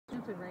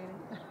since it's raining.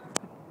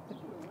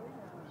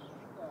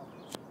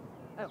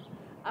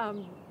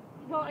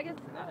 Well, I guess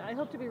I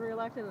hope to be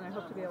reelected, and I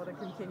hope to be able to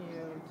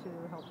continue to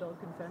help build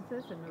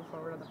consensus and move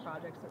forward on the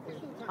projects that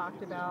we've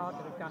talked about,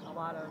 that have gotten a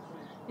lot of,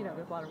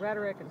 there's a lot of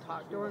rhetoric and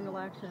talk during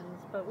elections,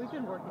 but we've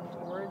been working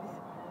towards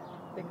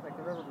things like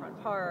the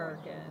Riverfront Park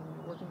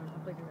and working on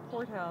completing the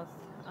courthouse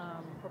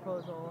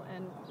proposal,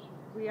 and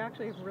we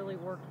actually have really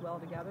worked well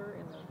together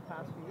in the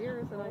past few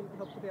years, and I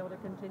hope to be able to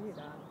continue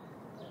that.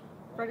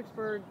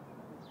 Fredericksburg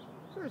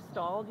sort of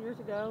stalled years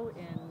ago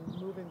in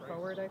moving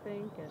forward, I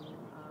think, and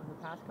the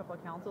past couple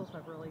of councils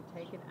have really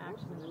taken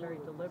action in a very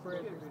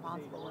deliberate,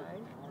 responsible way,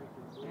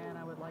 and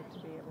I would like to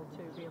be able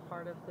to be a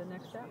part of the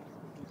next steps.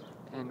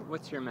 And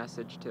what's your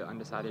message to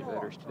undecided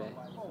voters today?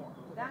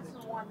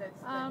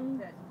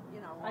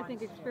 I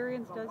think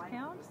experience does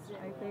count.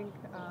 I think,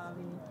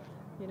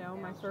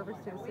 my service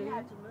to the city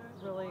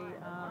really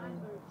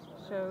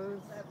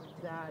shows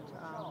that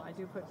I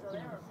do put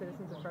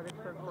citizens of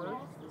Fredericksburg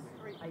first.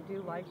 I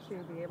do like to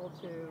be able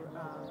to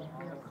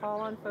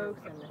call on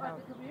folks and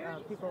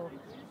have people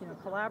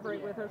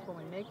collaborate with us when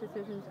we make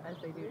decisions, as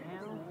they do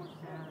now.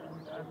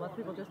 And I'd love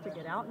people just to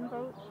get out and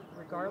vote,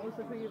 regardless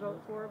of who you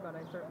vote for, but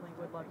I certainly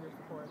would love your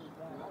support.